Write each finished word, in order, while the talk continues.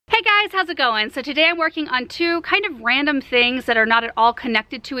guys, how's it going? So today I'm working on two kind of random things that are not at all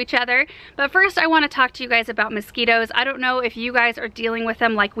connected to each other. But first I want to talk to you guys about mosquitoes. I don't know if you guys are dealing with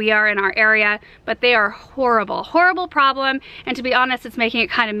them like we are in our area, but they are horrible, horrible problem. And to be honest, it's making it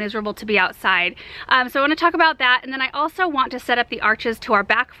kind of miserable to be outside. So I want to talk about that. And then I also want to set up the arches to our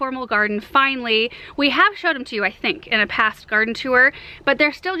back formal garden. Finally, we have showed them to you, I think, in a past garden tour, but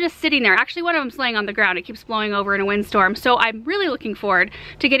they're still just sitting there. Actually, one of them's laying on the ground. It keeps blowing over in a windstorm. So I'm really looking forward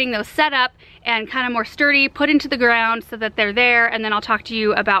to getting those set up and kind of more sturdy, put into the ground so that they're there, and then I'll talk to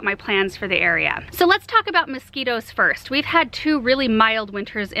you about my plans for the area. So let's talk about mosquitoes first. We've had two really mild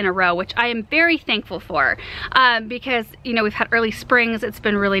winters in a row, which I am very thankful for because, you know, we've had early springs. It's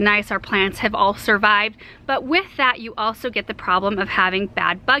been really nice. Our plants have all survived. But with that, you also get the problem of having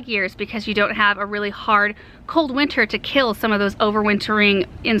bad bug years because you don't have a really hard, cold winter to kill some of those overwintering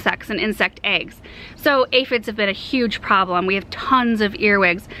insects and insect eggs. So aphids have been a huge problem. We have tons of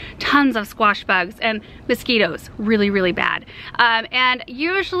earwigs, tons of squash bugs, and mosquitoes, really, really bad. And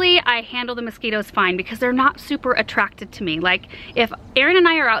usually I handle the mosquitoes fine because they're not super attracted to me. Like if Aaron and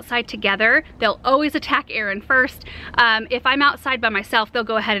I are outside together, they'll always attack Aaron first. If I'm outside by myself, they'll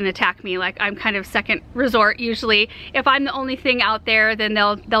go ahead and attack me. Like I'm kind of second resort usually. If I'm the only thing out there, then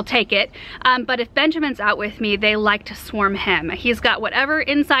they'll take it. But if Benjamin's out with me, they like to swarm him. He's got whatever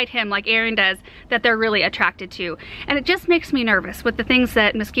inside him, like Aaron does, that they're really attracted to. And it just makes me nervous with the things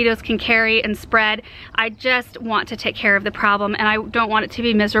that mosquitoes can carry and spread. I just want to take care of the problem, and I don't want it to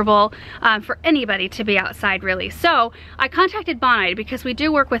be miserable for anybody to be outside, really. So I contacted Bonide because we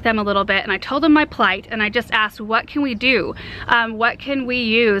do work with them a little bit, and I told them my plight, and I just asked, what can we do? What can we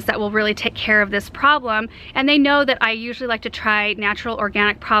use that will really take care of this problem? And they know that I usually like to try natural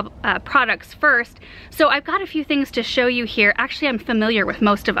organic products first. So I've got a few things to show you here. Actually, I'm familiar with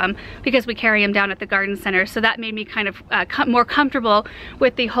most of them because we carry them down at the garden center. So that made me kind of more comfortable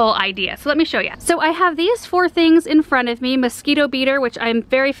with the whole idea. So let me show you. So I have these four things in front of me. Mosquito beater, which I'm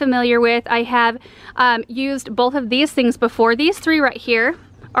very familiar with. I have used both of these things before. These three right here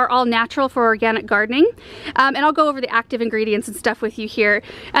are all natural for organic gardening. And I'll go over the active ingredients and stuff with you here.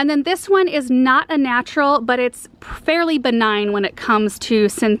 And then this one is not a natural, but it's fairly benign when it comes to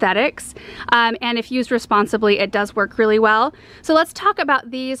synthetics. And if used responsibly, it does work really well. So let's talk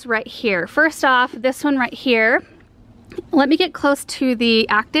about these right here. First off, this one right here. Let me get close to the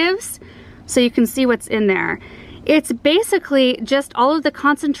actives so you can see what's in there. It's basically just all of the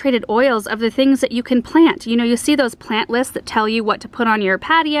concentrated oils of the things that you can plant. You know, you see those plant lists that tell you what to put on your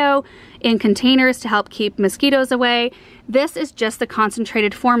patio in containers to help keep mosquitoes away. This is just the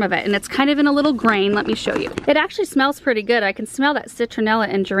concentrated form of it, and it's kind of in a little grain. Let me show you. It actually smells pretty good. I can smell that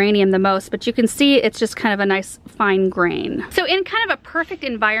citronella and geranium the most, but you can see it's just kind of a nice fine grain. So in kind of a perfect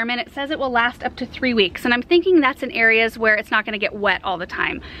environment, it says it will last up to 3 weeks, and I'm thinking that's in areas where it's not gonna get wet all the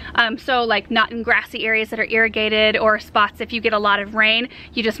time. So like not in grassy areas that are irrigated or spots if you get a lot of rain,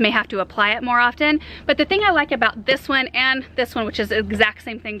 you just may have to apply it more often. But the thing I like about this one and this one, which is the exact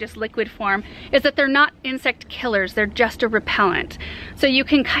same thing, just liquid form, is that they're not insect killers, they're just a repellent. So you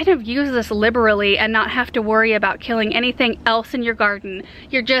can kind of use this liberally and not have to worry about killing anything else in your garden.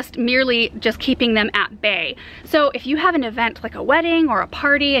 You're just merely just keeping them at bay. So if you have an event like a wedding or a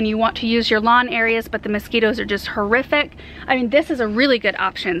party and you want to use your lawn areas but the mosquitoes are just horrific, I mean, this is a really good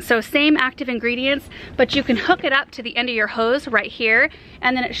option. So same active ingredients, but you can hook it up to the end of your hose right here,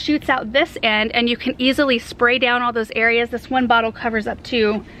 and then it shoots out this end and you can easily spray down all those areas. This one bottle covers up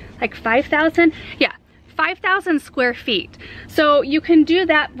to like 5,000, yeah, 5,000 square feet. So you can do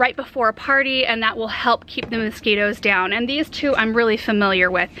that right before a party, and that will help keep the mosquitoes down. And these two I'm really familiar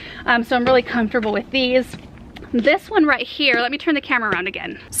with. So I'm really comfortable with these. This one right here, let me turn the camera around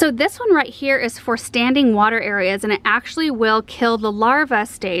again. So this one right here is for standing water areas, and it actually will kill the larva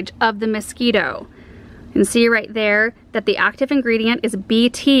stage of the mosquito. You can see right there that the active ingredient is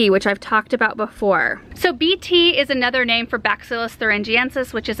BT, which I've talked about before. So BT is another name for Bacillus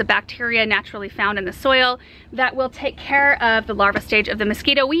thuringiensis, which is a bacteria naturally found in the soil that will take care of the larva stage of the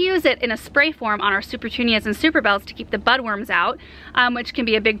mosquito. We use it in a spray form on our Supertunias and Superbells to keep the budworms out, which can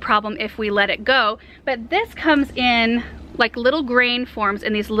be a big problem if we let it go. But this comes in like little grain forms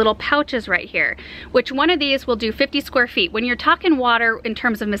in these little pouches right here, which one of these will do 50 square feet. When you're talking water in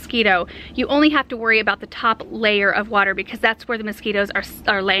terms of mosquito, you only have to worry about the top layer of water because that's where the mosquitoes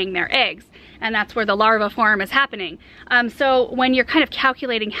are laying their eggs, and that's where the larva form is happening. So when you're kind of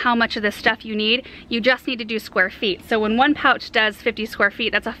calculating how much of this stuff you need, you just need to do square feet. So when one pouch does 50 square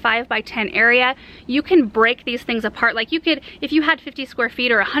feet, that's a 5 by 10 area. You can break these things apart. Like you could, if you had 50 square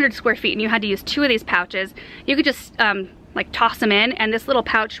feet or 100 square feet and you had to use 2 of these pouches, you could just like toss them in, and this little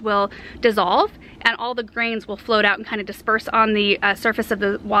pouch will dissolve and all the grains will float out and kind of disperse on the surface of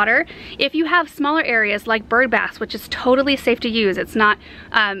the water. If you have smaller areas like bird baths, which is totally safe to use, it's not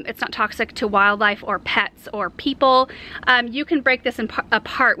toxic to wildlife or pets or people, you can break this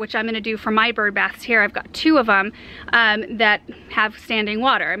apart, which I'm going to do for my bird baths here. I've got 2 of them that have standing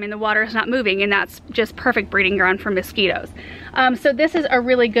water. I mean, the water is not moving, and that's just perfect breeding ground for mosquitoes. So this is a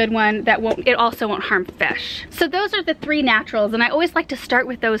really good one that it also won't harm fish. So those are the 3 naturals, and I always like to start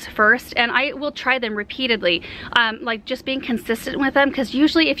with those first, and I will try them repeatedly, like just being consistent with them, because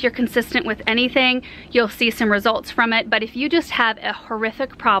usually if you're consistent with anything, you'll see some results from it. But if you just have a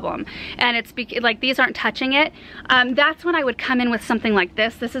horrific problem and it's like these aren't touching it, that's when I would come in with something like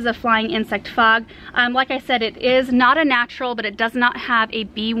this. This is a flying insect fog. Like I said, it is not a natural, but it does not have a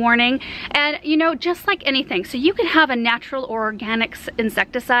bee warning. And you know, just like anything, so you can have a natural or organic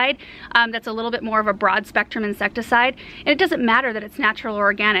insecticide that's a little bit more of a broad spectrum insecticide, and it doesn't matter that it's natural or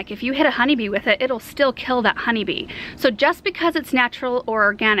organic. If you hit a honeybee with it, it'll still kill that honeybee. So just because it's natural or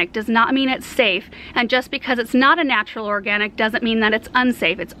organic does not mean it's safe, and just because it's not a natural or organic doesn't mean that it's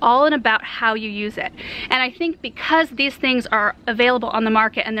unsafe. It's all in about how you use it. And I think because these things are available on the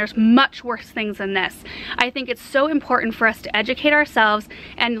market, and there's much worse things than this, I think it's so important for us to educate ourselves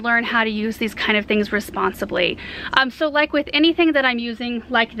and learn how to use these kind of things responsibly. So like with anything that I'm using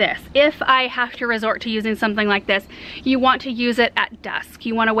like this, if I have to resort to using something like this, you want to use it at dusk.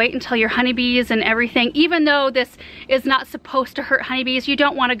 You want to wait until your honeybees and everything, even though this is not supposed to hurt honeybees, you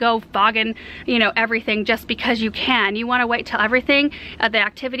don't want to go fogging, you know, everything just because you can. You want to wait till everything, the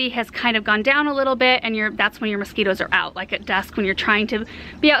activity has kind of gone down a little bit, and that's when your mosquitoes are out. Like at dusk, when you're trying to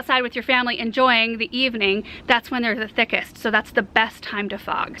be outside with your family enjoying the evening, that's when they're the thickest. So that's the best time to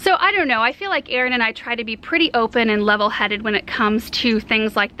fog. So I don't know, I feel like Aaron and I try to be pretty open and level-headed when it comes to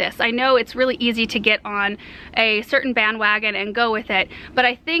things like this. I know it's really easy to get on a certain bandwagon and go with it, but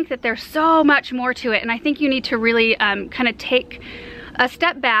I think that there's so much more to it, and I think you need to really kind of take a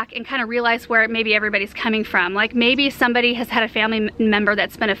step back and kind of realize where maybe everybody's coming from. Like maybe somebody has had a family member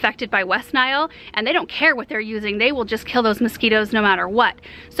that's been affected by West Nile, and they don't care what they're using. They will just kill those mosquitoes no matter what.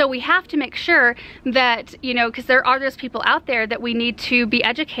 So we have to make sure that, you know, because there are those people out there that we need to be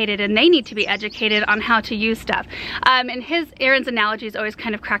educated, and they need to be educated on how to use stuff. And Aaron's analogies always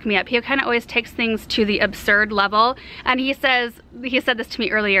kind of crack me up. He kind of always takes things to the absurd level, and he said this to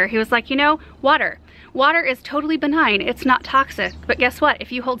me earlier. He was like, you know, water is totally benign. It's not toxic. But guess what?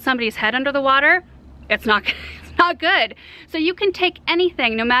 If you hold somebody's head under the water, it's not good. So you can take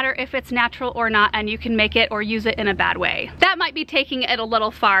anything, no matter if it's natural or not, and you can make it or use it in a bad way. That might be taking it a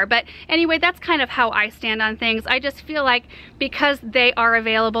little far, but anyway, that's kind of how I stand on things. I just feel like because they are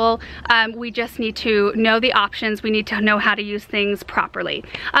available, we just need to know the options. We need to know how to use things properly.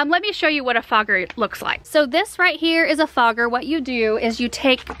 Let me show you what a fogger looks like. So this right here is a fogger. What you do is you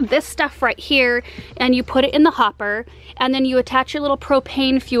take this stuff right here and you put it in the hopper, and then you attach your little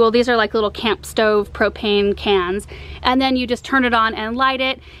propane fuel. These are like little camp stove propane cans, and then you just turn it on and light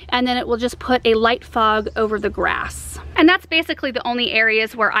it, and then it will just put a light fog over the grass. And that's basically the only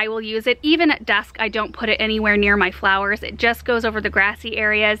areas where I will use it. Even at dusk, I don't put it anywhere near my flowers. It just goes over the grassy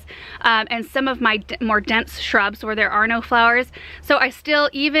areas and some of my more dense shrubs where there are no flowers. So I still,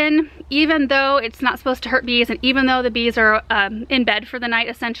 even though it's not supposed to hurt bees, and even though the bees are in bed for the night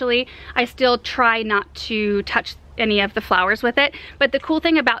essentially, I still try not to touch any of the flowers with it. But the cool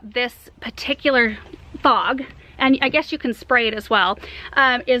thing about this particular fog, and I guess you can spray it as well,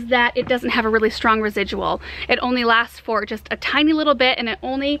 is that it doesn't have a really strong residual. It only lasts for just a tiny little bit, and it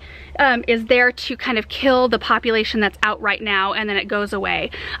only is there to kind of kill the population that's out right now, and then it goes away.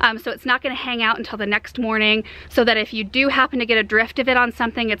 So it's not going to hang out until the next morning, so that if you do happen to get a drift of it on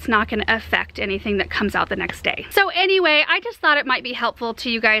something, it's not going to affect anything that comes out the next day. So anyway, I just thought it might be helpful to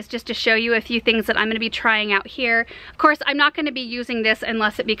you guys just to show you a few things that I'm going to be trying out here. Of course, I'm not going to be using this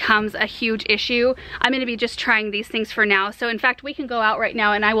unless it becomes a huge issue. I'm going to be just trying these things for now. So in fact, we can go out right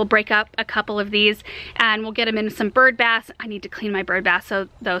now and I will break up a couple of these and we'll get them in some bird baths. I need to clean my bird baths so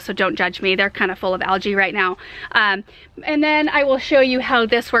don't judge me. They're kind of full of algae right now. And then I will show you how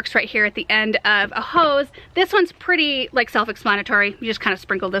this works right here at the end of a hose. This one's pretty like self-explanatory. You just kind of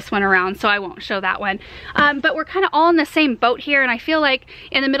sprinkle this one around, so I won't show that one. But we're kind of all in the same boat here, and I feel like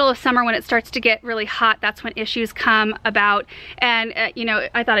in the middle of summer when it starts to get really hot, that's when issues come about. And you know,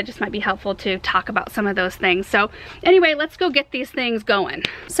 I thought it just might be helpful to talk about some of those things. So anyway, let's go get these things going.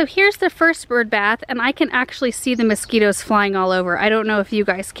 So here's the first bird bath, and I can actually see the mosquitoes flying all over. I don't know if you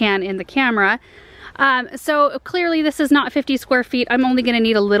guys can in the camera. So clearly this is not 50 square feet. I'm only going to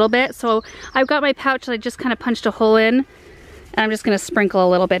need a little bit. So I've got my pouch that I just kind of punched a hole in, and I'm just going to sprinkle a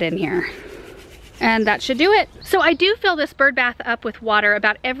little bit in here. And that should do it. So I do fill this bird bath up with water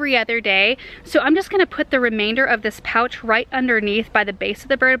about every other day. So I'm just gonna put the remainder of this pouch right underneath by the base of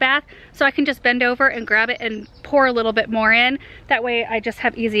the bird bath, so I can just bend over and grab it and pour a little bit more in. That way I just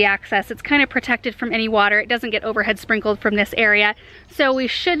have easy access. It's kind of protected from any water. It doesn't get overhead sprinkled from this area. So we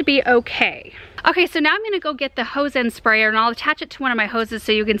should be okay. Okay, so now I'm gonna go get the hose end sprayer and I'll attach it to one of my hoses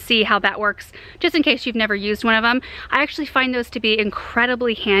so you can see how that works, just in case you've never used one of them. I actually find those to be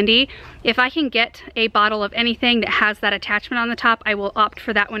incredibly handy. If I can get a bottle of anything that has that attachment on the top, I will opt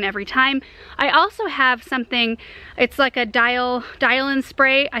for that one every time. I also have something, it's like a dial-in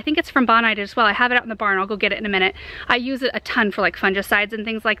spray. I think it's from Bonite as well. I have it out in the barn. I'll go get it in a minute. I use it a ton for like fungicides and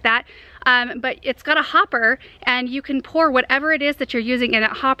things like that. But it's got a hopper and you can pour whatever it is that you're using in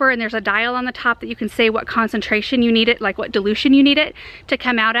that hopper, and there's a dial on the top that you can say what concentration you need it, like what dilution you need it to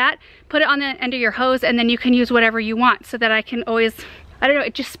come out at. Put it on the end of your hose and then you can use whatever you want, so that I can always, I don't know,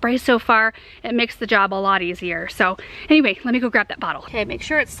 it just sprays so far, it makes the job a lot easier. So anyway, let me go grab that bottle. Okay, make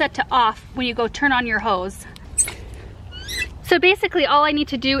sure it's set to off when you go turn on your hose. So basically all I need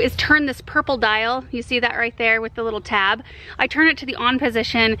to do is turn this purple dial, you see that right there with the little tab. I turn it to the on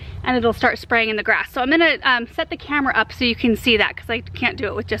position and it'll start spraying in the grass. So I'm gonna set the camera up so you can see that, because I can't do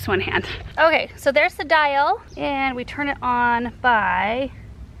it with just one hand. Okay, so there's the dial and we turn it on by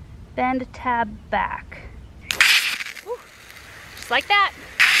bend tab back. Ooh, just like that.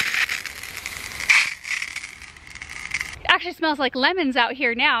 Actually smells like lemons out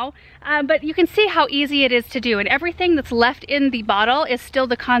here now, but you can see how easy it is to do, and everything that's left in the bottle is still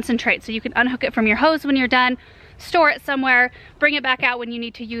the concentrate, so you can unhook it from your hose when you're done, store it somewhere, bring it back out when you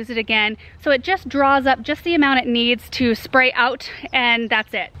need to use it again. So it just draws up just the amount it needs to spray out, and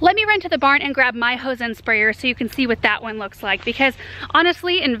that's it. Let me run to the barn and grab my hose end sprayer so you can see what that one looks like, because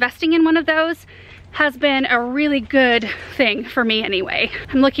honestly, investing in one of those has been a really good thing for me anyway.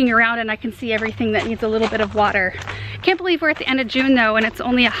 I'm looking around and I can see everything that needs a little bit of water. Can't believe we're at the end of June though, and it's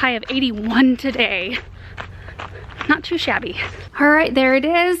only a high of 81 today. Not too shabby. All right, there it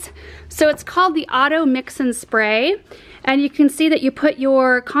is. So it's called the Auto Mix and Spray, and you can see that you put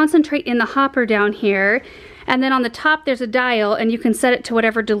your concentrate in the hopper down here, and then on the top there's a dial and you can set it to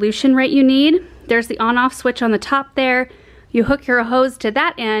whatever dilution rate you need. There's the on-off switch on the top there. You hook your hose to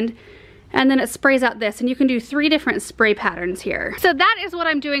that end, and then it sprays out this, and you can do 3 different spray patterns here. So that is what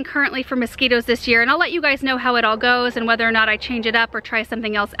I'm doing currently for mosquitoes this year, and I'll let you guys know how it all goes and whether or not I change it up or try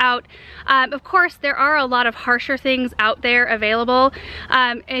something else out. Of course, there are a lot of harsher things out there available.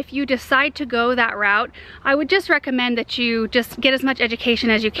 If you decide to go that route, I would just recommend that you just get as much education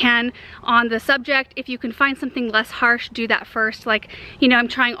as you can on the subject. If you can find something less harsh, do that first. Like, you know, I'm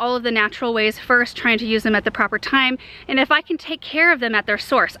trying all of the natural ways first, trying to use them at the proper time, and if I can take care of them at their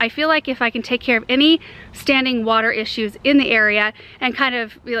source. I feel like if I can take care of any standing water issues in the area and kind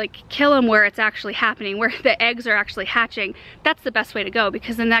of like kill them where it's actually happening, where the eggs are actually hatching, that's the best way to go,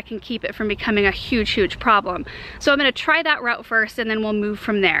 because then that can keep it from becoming a huge problem. So I'm going to try that route first and then we'll move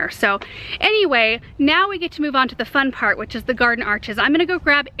from there. So anyway, now we get to move on to the fun part, which is the garden arches. I'm going to go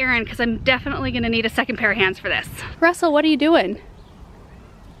grab Aaron because I'm definitely going to need a second pair of hands for this. Russell, what are you doing?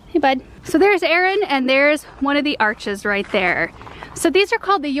 Hey bud. So there's Aaron, and there's one of the arches right there. So these are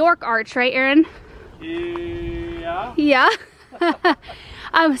called the York arch, right Aaron? Yeah. Yeah.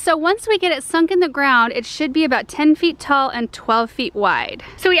 So once we get it sunk in the ground, it should be about 10 feet tall and 12 feet wide.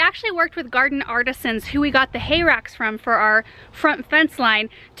 So we actually worked with garden artisans who we got the hay racks from for our front fence line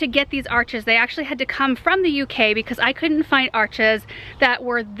to get these arches. They actually had to come from the UK because I couldn't find arches that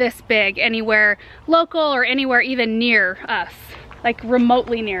were this big anywhere local or anywhere even near us, like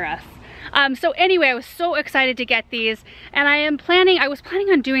remotely near us. So anyway, I was so excited to get these, and I was planning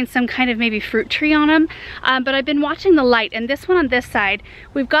on doing some kind of maybe fruit tree on them, but I've been watching the light, and this one on this side,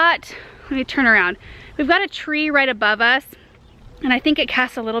 we've got, let me turn around, we've got a tree right above us, and I think it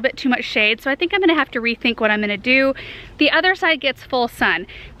casts a little bit too much shade, so I think I'm gonna have to rethink what I'm gonna do. The other side gets full sun.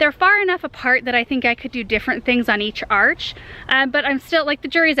 They're far enough apart that I think I could do different things on each arch, but I'm still, like, the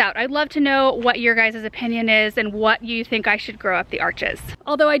jury's out. I'd love to know what your guys' opinion is and what you think I should grow up the arches.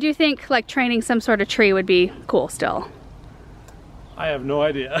 Although I do think, like, training some sort of tree would be cool still. I have no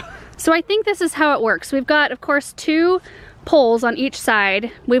idea. So I think this is how it works. We've got, of course, 2 poles on each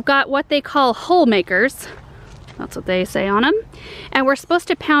side. We've got what they call hole makers. That's what they say on them. And we're supposed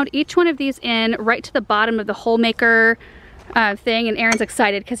to pound each one of these in right to the bottom of the hole maker thing. And Aaron's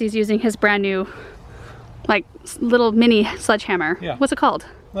excited because he's using his brand new, like, little mini sledgehammer. Yeah. What's it called?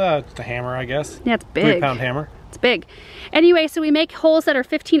 It's a hammer, I guess. Yeah, it's big. 3-pound hammer. It's big. Anyway, so we make holes that are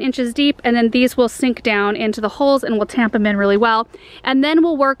 15 inches deep, and then these will sink down into the holes and we'll tamp them in really well. And then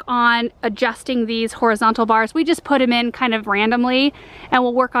we'll work on adjusting these horizontal bars. We just put them in kind of randomly, and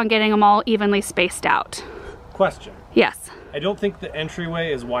we'll work on getting them all evenly spaced out. Question. Yes. I don't think the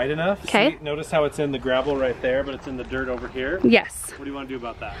entryway is wide enough. Okay. See, notice how it's in the gravel right there, but it's in the dirt over here? Yes. What do you want to do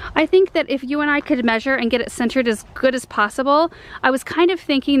about that? I think that if you and I could measure and get it centered as good as possible, I was kind of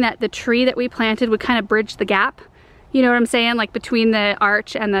thinking that the tree that we planted would kind of bridge the gap. You know what I'm saying? Like between the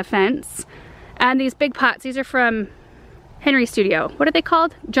arch and the fence. And these big pots, these are from Henry's studio. What are they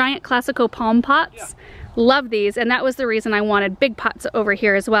called? Giant Classico palm pots. Yeah. Love these, and that was the reason I wanted big pots over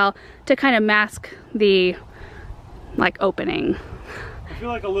here as well to kind of mask the like opening. I feel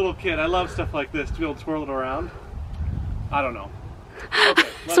like a little kid. I love stuff like this to be able to twirl it around. I don't know. Okay,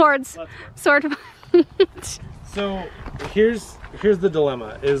 Swords. Sword. So here's the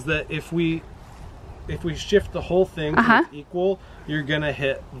dilemma, is that if we shift the whole thing to equal, you're gonna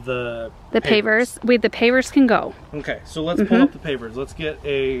hit the pavers. The pavers can go. Okay, so let's pull up the pavers. Let's get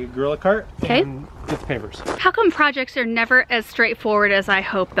a Gorilla cart and get the pavers. How come projects are never as straightforward as I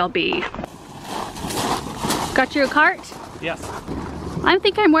hope they'll be? Got you a cart? Yes. I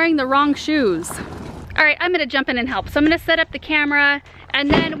think I'm wearing the wrong shoes. All right, I'm gonna jump in and help. So I'm gonna set up the camera, and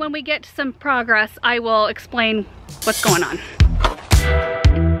then when we get to some progress, I will explain what's going on.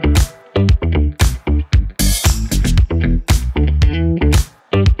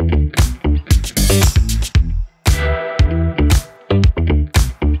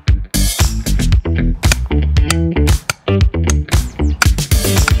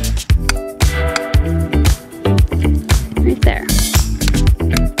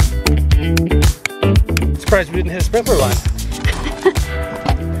 Surprised we didn't hit a sprinkler line.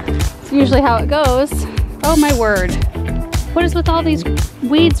 It's usually how it goes. Oh my word. What is with all these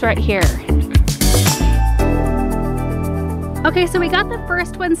weeds right here? Okay, so we got the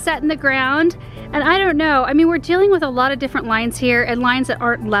first one set in the ground, and I don't know, I mean, we're dealing with a lot of different lines here, and lines that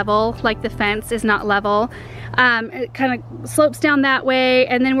aren't level, like the fence is not level. It kind of slopes down that way,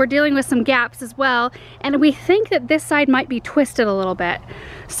 and then we're dealing with some gaps as well, and we think that this side might be twisted a little bit.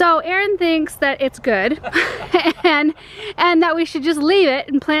 So Aaron thinks that it's good and that we should just leave it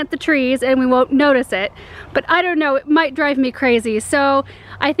and plant the trees and we won't notice it. But I don't know, it might drive me crazy. So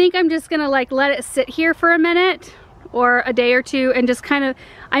I think I'm just gonna like let it sit here for a minute or a day or two and just kind of,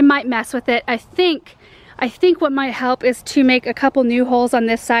 I might mess with it. I think what might help is to make a couple new holes on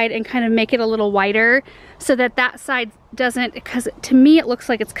this side and kind of make it a little wider so that that side doesn't, because to me it looks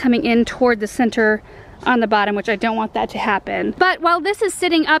like it's coming in toward the center on the bottom, which I don't want that to happen. But while this is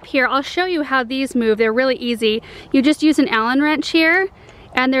sitting up here, I'll show you how these move. They're really easy. You just use an Allen wrench here,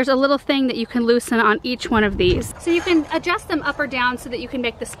 and there's a little thing that you can loosen on each one of these. So you can adjust them up or down so that you can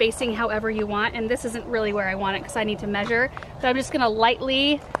make the spacing however you want, and this isn't really where I want it because I need to measure. So I'm just gonna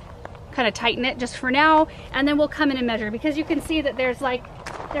lightly kind of tighten it just for now, and then we'll come in and measure, because you can see that there's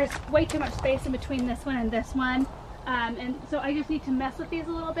way too much space in between this one and this one. And so I just need to mess with these a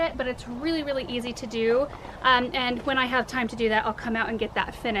little bit, but it's really, really easy to do. And when I have time to do that, I'll come out and get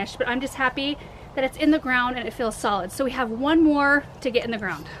that finished. But I'm just happy that it's in the ground and it feels solid. So we have one more to get in the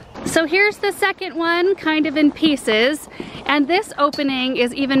ground. So here's the second one, kind of in pieces. And this opening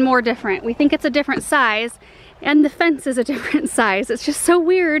is even more different. We think it's a different size, and the fence is a different size. It's just so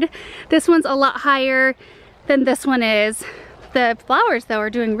weird. This one's a lot higher than this one is. The flowers, though, are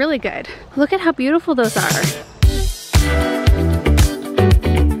doing really good. Look at how beautiful those are.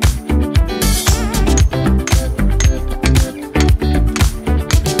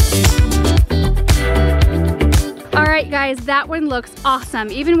 Guys, that one looks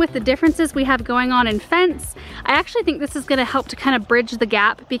awesome. Even with the differences we have going on in fence, I actually think this is going to help to kind of bridge the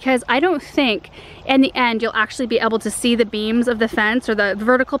gap, because I don't think in the end you'll actually be able to see the beams of the fence or the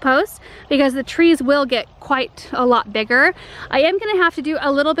vertical posts, because the trees will get quite a lot bigger. I am going to have to do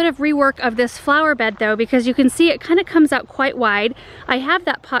a little bit of rework of this flower bed though, because you can see it kind of comes out quite wide. I have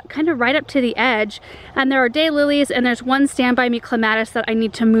that pot kind of right up to the edge, and there are daylilies, and there's one Stand By Me clematis that I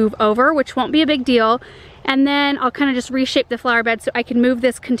need to move over, which won't be a big deal. And then I'll kind of just reshape the flower bed so I can move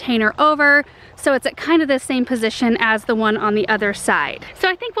this container over so it's at kind of the same position as the one on the other side. So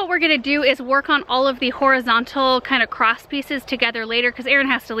I think what we're gonna do is work on all of the horizontal kind of cross pieces together later, because Aaron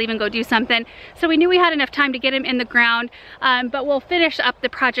has to leave and go do something. So we knew we had enough time to get him in the ground, but we'll finish up the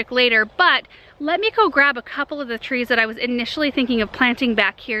project later. But let me go grab a couple of the trees that I was initially thinking of planting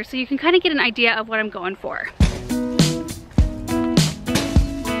back here so you can kind of get an idea of what I'm going for.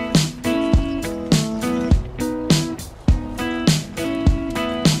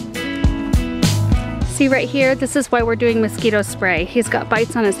 See right here, this is why we're doing mosquito spray. He's got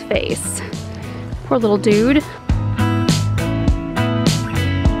bites on his face. Poor little dude.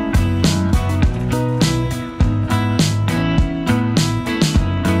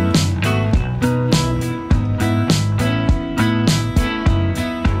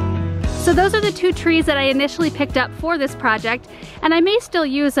 So those are the 2 trees that I initially picked up for this project, and I may still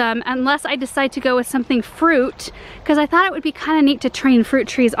use them unless I decide to go with something fruit, because I thought it would be kind of neat to train fruit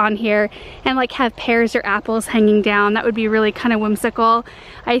trees on here and like have pears or apples hanging down. That would be really kind of whimsical,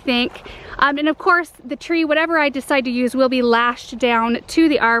 I think. And of course the tree, whatever I decide to use, will be lashed down to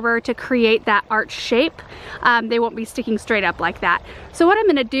the arbor to create that arch shape. They won't be sticking straight up like that. So what I'm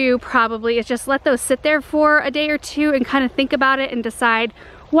gonna do probably is just let those sit there for a day or two and kind of think about it and decide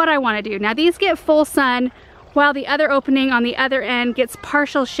what I want to do. Now these get full sun while the other opening on the other end gets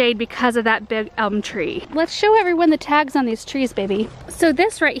partial shade because of that big elm tree. Let's show everyone the tags on these trees, baby. So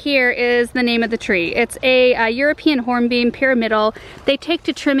this right here is the name of the tree. It's a European hornbeam pyramidal. They take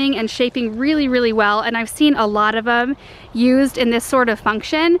to trimming and shaping really, really well, and I've seen a lot of them used in this sort of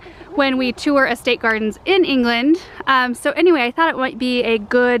function when we tour estate gardens in England. So anyway, I thought it might be a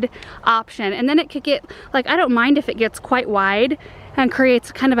good option. And then it could get, like, I don't mind if it gets quite wide and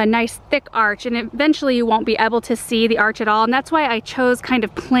creates kind of a nice thick arch, and eventually you won't be able to see the arch at all, and that's why I chose kind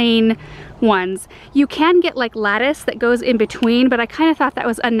of plain ones. You can get like lattice that goes in between, but I kind of thought that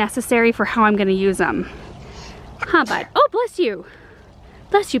was unnecessary for how I'm gonna use them. Huh, bud? Oh, bless you.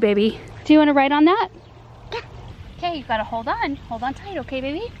 Bless you, baby. Do you want to ride on that? Yeah. Okay, you gotta hold on tight, okay,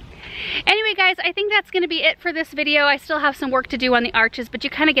 baby? Anyway guys, I think that's going to be it for this video. I still have some work to do on the arches, but you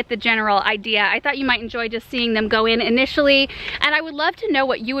kind of get the general idea. I thought you might enjoy just seeing them go in initially, and I would love to know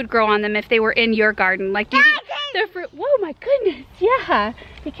what you would grow on them if they were in your garden. Like, do you the fruit? Whoa, my goodness, yeah.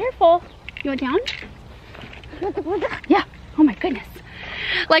 Be careful. You want down? Yeah. Oh my goodness.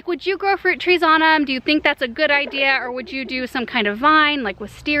 Like, would you grow fruit trees on them? Do you think that's a good idea, or would you do some kind of vine like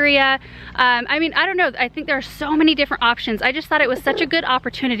wisteria? I mean, I don't know. I think there are so many different options. I just thought it was such a good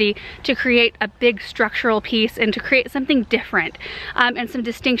opportunity to create a big structural piece and to create something different and some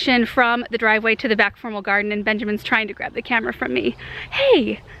distinction from the driveway to the back formal garden. And Benjamin's trying to grab the camera from me.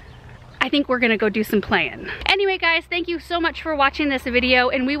 Hey, I think we're gonna go do some playing. Anyway guys, thank you so much for watching this video,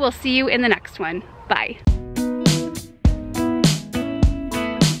 and we will see you in the next one. Bye.